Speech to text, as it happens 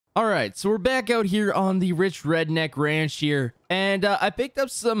All right, so we're back out here on the rich redneck ranch here, and I picked up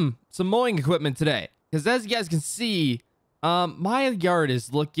some mowing equipment today because, as you guys can see, my yard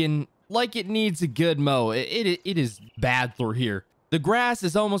is looking like it needs a good mow. It is bad through here. The grass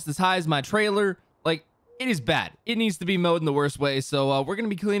is almost as high as my trailer. Like, it is bad. It needs to be mowed in the worst way. So we're gonna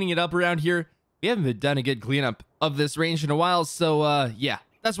be cleaning it up around here. We haven't done a good cleanup of this range in a while, so yeah.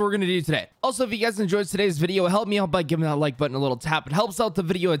 That's what we're going to do today. Also, if you guys enjoyed today's video, help me out by giving that like button a little tap. It helps out the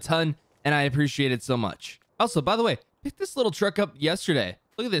video a ton, and I appreciate it so much. Also, by the way, picked this little truck up yesterday.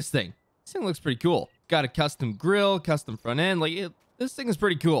 Look at this thing. This thing looks pretty cool. Got a custom grill, custom front end. This thing is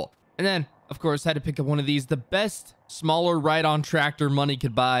pretty cool. And then, of course, had to pick up one of these. The best smaller ride-on tractor money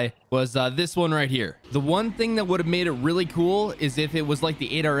could buy was this one right here. The one thing that would have made it really cool is if it was like the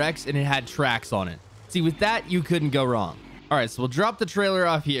 8RX and it had tracks on it. See, with that, you couldn't go wrong. All right, so we'll drop the trailer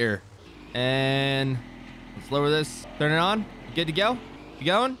off here and let's lower this, turn it on. Good to go? You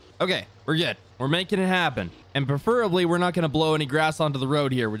going? Okay, we're good. We're making it happen. And preferably, we're not going to blow any grass onto the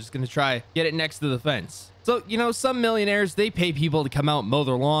road here. We're just going to try get it next to the fence. So, you know, some millionaires, they pay people to come out and mow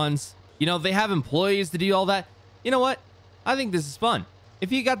their lawns. You know, they have employees to do all that. You know what? I think this is fun.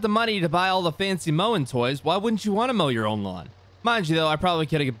 If you got the money to buy all the fancy mowing toys, why wouldn't you want to mow your own lawn? Mind you, though, I probably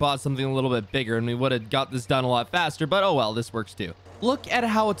could have bought something a little bit bigger and we would have got this done a lot faster, but oh well, this works too. Look at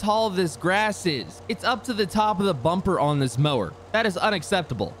how tall this grass is. It's up to the top of the bumper on this mower. That is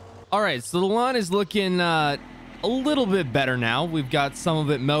unacceptable. All right, so the lawn is looking a little bit better now. We've got some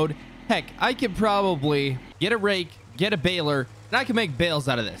of it mowed. Heck, I could probably get a rake, get a baler, and I can make bales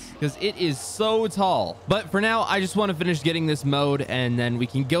out of this because it is so tall. But for now, I just want to finish getting this mowed and then we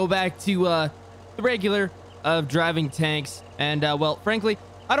can go back to the regular of driving tanks. And well, frankly,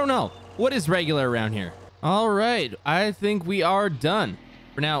 I don't know what is regular around here. All right, I think we are done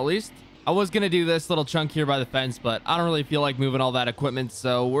for now, at least. I was gonna do this little chunk here by the fence, but I don't really feel like moving all that equipment,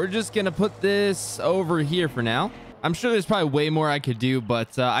 so we're just gonna put this over here for now. I'm sure there's probably way more I could do,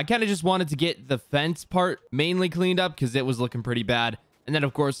 but I kind of just wanted to get the fence part mainly cleaned up because it was looking pretty bad. And then,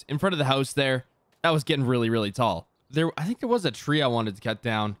 of course, in front of the house there, that was getting really, really tall. I think there was a tree I wanted to cut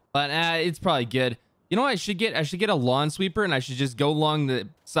down, but it's probably good. You know what I should get? I should get a lawn sweeper and I should just go along the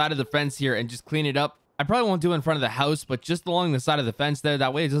side of the fence here and just clean it up. I probably won't do it in front of the house, but just along the side of the fence there.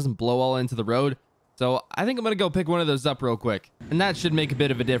 That way it doesn't blow all into the road. So I think I'm going to go pick one of those up real quick. And that should make a bit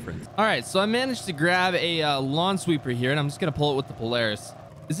of a difference. All right, so I managed to grab a lawn sweeper here and I'm just going to pull it with the Polaris.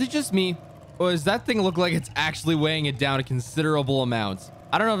 Is it just me? Or does that thing look like it's actually weighing it down a considerable amount?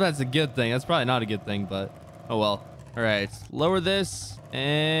 I don't know if that's a good thing. That's probably not a good thing, but oh well. All right, lower this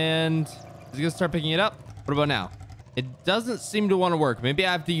and... is it gonna start picking it up? What about now? It doesn't seem to want to work. Maybe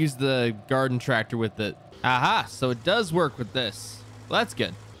I have to use the garden tractor with it. Aha, so it does work with this. Well, that's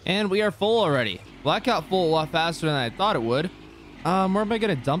good. And we are full already. Well, that got full a lot faster than I thought it would. Where am I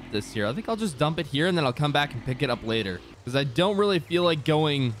gonna dump this here? I think I'll just dump it here and then I'll come back and pick it up later. Because I don't really feel like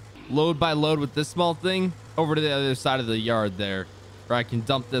going load by load with this small thing over to the other side of the yard there. Where I can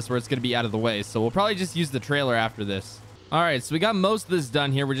dump this where it's gonna be out of the way. So we'll probably just use the trailer after this. All right, so we got most of this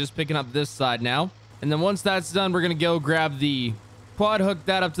done here. We're just picking up this side now. And then once that's done, we're going to go grab the quad, hook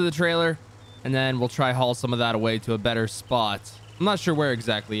that up to the trailer, and then we'll try haul some of that away to a better spot. I'm not sure where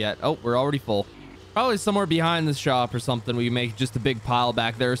exactly yet. Oh, we're already full. Probably somewhere behind the shop or something. We make just a big pile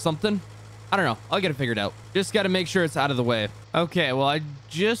back there or something. I don't know. I'll get it figured out. Just got to make sure it's out of the way. Okay, well, I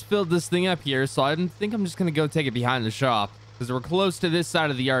just filled this thing up here, so I think I'm just going to go take it behind the shop because we're close to this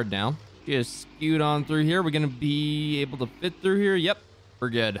side of the yard now. Just scoot on through here. We're going to be able to fit through here. Yep, we're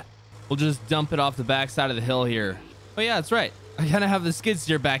good. We'll just dump it off the back side of the hill here. Oh, yeah, that's right. I kind of have the skid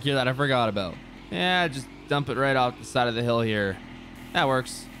steer back here that I forgot about. Yeah, just dump it right off the side of the hill here. That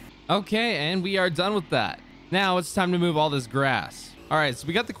works. Okay, and we are done with that. Now it's time to move all this grass. All right, so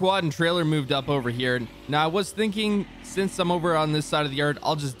we got the quad and trailer moved up over here. Now, I was thinking, since I'm over on this side of the yard,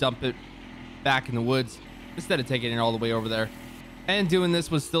 I'll just dump it back in the woods instead of taking it all the way over there. And doing this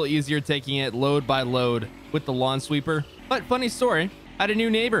was still easier, taking it load by load with the lawn sweeper. But funny story, I had a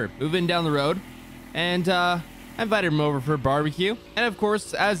new neighbor move in down the road, and I invited him over for a barbecue. And of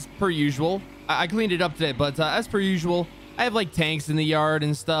course, as per usual, I cleaned it up today, but as per usual, I have like tanks in the yard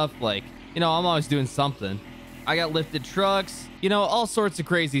and stuff. Like, you know, I'm always doing something. I got lifted trucks, you know, all sorts of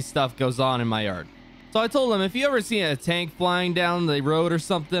crazy stuff goes on in my yard. So I told him, if you ever see a tank flying down the road or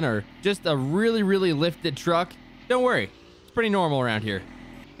something, or just a really, really lifted truck, don't worry. Pretty normal around here.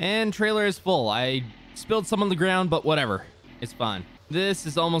 And trailer is full. I spilled some on the ground, but whatever, it's fine. This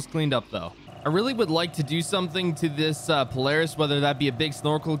is almost cleaned up though. I really would like to do something to this Polaris, whether that be a big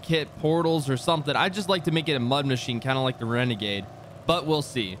snorkel kit, portals, or something. I'd just like to make it a mud machine, kind of like the Renegade, but we'll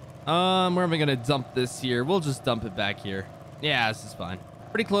see. Where am I gonna dump this here? We'll just dump it back here. Yeah, this is fine.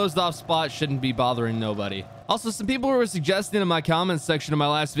 Pretty closed off spot, shouldn't be bothering nobody. Also, some people were suggesting in my comments section of my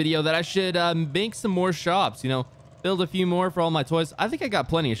last video that I should make some more shops, you know, build a few more for all my toys. I think I got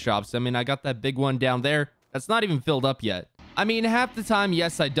plenty of shops. I mean, I got that big one down there that's not even filled up yet. I mean, half the time,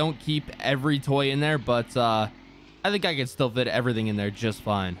 yes, I don't keep every toy in there, but I think I can still fit everything in there just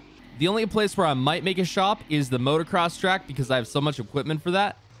fine. The only place where I might make a shop is the motocross track because I have so much equipment for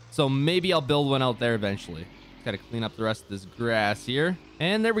that. So maybe I'll build one out there eventually. Got to clean up the rest of this grass here.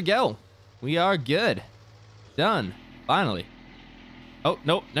 And there we go. We are good. Done. Finally. Oh,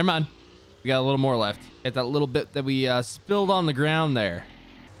 nope. Never mind. We got a little more left. Got that little bit that we spilled on the ground there.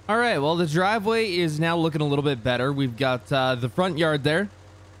 All right. Well, the driveway is now looking a little bit better. We've got the front yard there.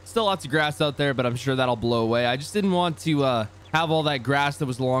 Still lots of grass out there, but I'm sure that'll blow away. I just didn't want to have all that grass that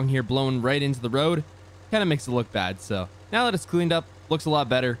was along here blown right into the road. Kind of makes it look bad. So now that it's cleaned up, looks a lot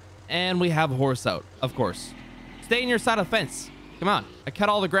better. And we have a horse out, of course. Stay in your side of the fence. Come on. I cut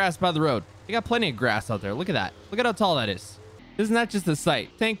all the grass by the road. We got plenty of grass out there. Look at that. Look at how tall that is. Isn't that just a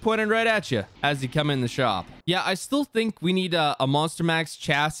sight? Tank pointing right at you as you come in the shop. Yeah, I still think we need a Monster Max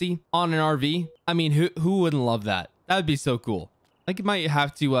chassis on an RV. I mean, who wouldn't love that? That would be so cool. I think you might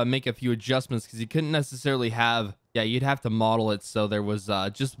have to make a few adjustments because you couldn't necessarily have... Yeah, you'd have to model it so there was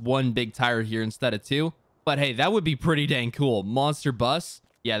just one big tire here instead of two. But hey, that would be pretty dang cool. Monster bus.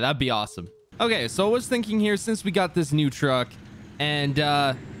 Yeah, that'd be awesome. Okay, so I was thinking here, since we got this new truck, and,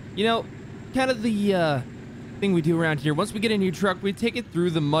 you know, kind of the thing we do around here, once we get a new truck, we take it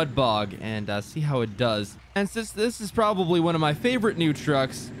through the mud bog and see how it does. And since this is probably one of my favorite new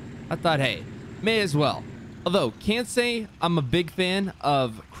trucks, I thought, hey, may as well. Although, can't say I'm a big fan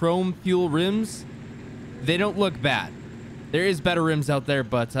of chrome fuel rims. They don't look bad. There is better rims out there,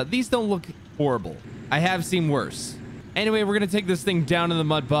 but these don't look horrible. I have seen worse. Anyway, we're going to take this thing down in the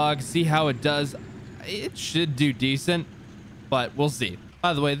mud bog, see how it does. It should do decent, but we'll see.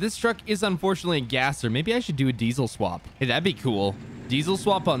 By the way, this truck is unfortunately a gasser. Maybe I should do a diesel swap. Hey, that'd be cool. Diesel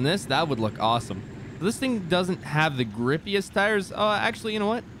swap on this, that would look awesome. This thing doesn't have the grippiest tires. Oh, actually, you know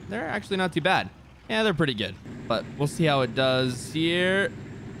what? They're actually not too bad. Yeah, they're pretty good. But we'll see how it does here.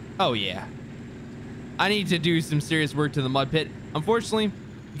 Oh, yeah. I need to do some serious work to the mud pit. Unfortunately,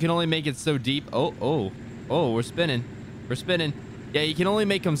 you can only make it so deep. Oh, we're spinning. We're spinning. Yeah, you can only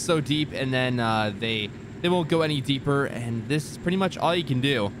make them so deep, and then they won't go any deeper, and this is pretty much all you can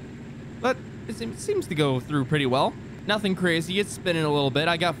do. But it seems to go through pretty well. Nothing crazy. It's spinning a little bit.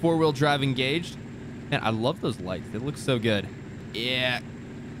 I got four-wheel drive engaged. Man, I love those lights. They look so good. Yeah,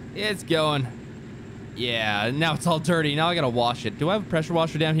 it's going. Yeah, now it's all dirty. Now I gotta wash it. Do I have a pressure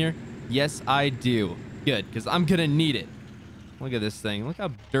washer down here? Yes, I do. Good, because I'm gonna need it. Look at this thing. Look how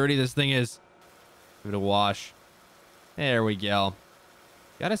dirty this thing is. Give it a wash. There we go.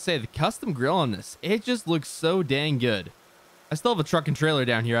 Gotta say, the custom grill on this, it just looks so dang good. I still have a truck and trailer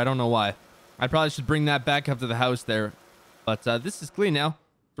down here. I don't know why. I probably should bring that back up to the house there. But this is clean now.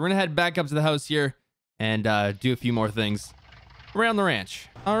 So we're gonna head back up to the house here and do a few more things around the ranch.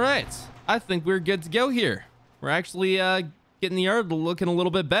 All right. I think we're good to go here. We're actually getting the yard looking a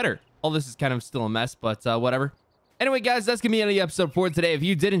little bit better. All this is kind of still a mess, but whatever. Anyway, guys, that's gonna be the end of the episode for today. If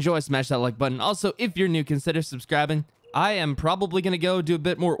you did enjoy, smash that like button. Also, if you're new, consider subscribing. I am probably gonna go do a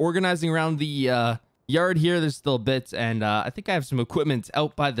bit more organizing around the yard here. There's still a bit, and I think I have some equipment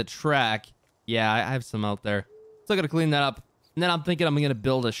out by the track. Yeah, I have some out there. Still gotta clean that up. And then I'm thinking I'm gonna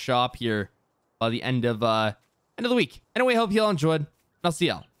build a shop here by the end of the week. Anyway, hope you all enjoyed. I'll see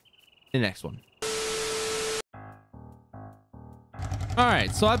y'all in the next one. All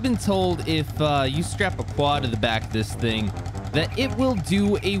right, so I've been told if you strap a quad to the back of this thing, that it will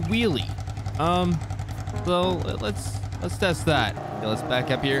do a wheelie. So let's test that. Okay, let's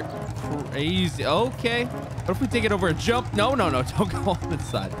back up here. Crazy. Okay. What if we take it over a jump? No, don't go on this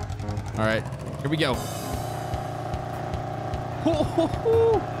side. All right, here we go.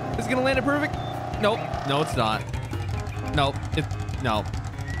 Is it gonna land it perfect? Nope. No, it's not. Nope. No.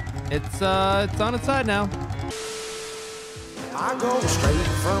 It's on its side now. I go straight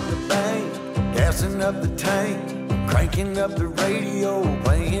from the bank, gassing up the tank, cranking up the radio,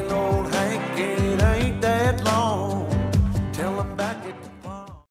 playing old Hank, and it ain't that long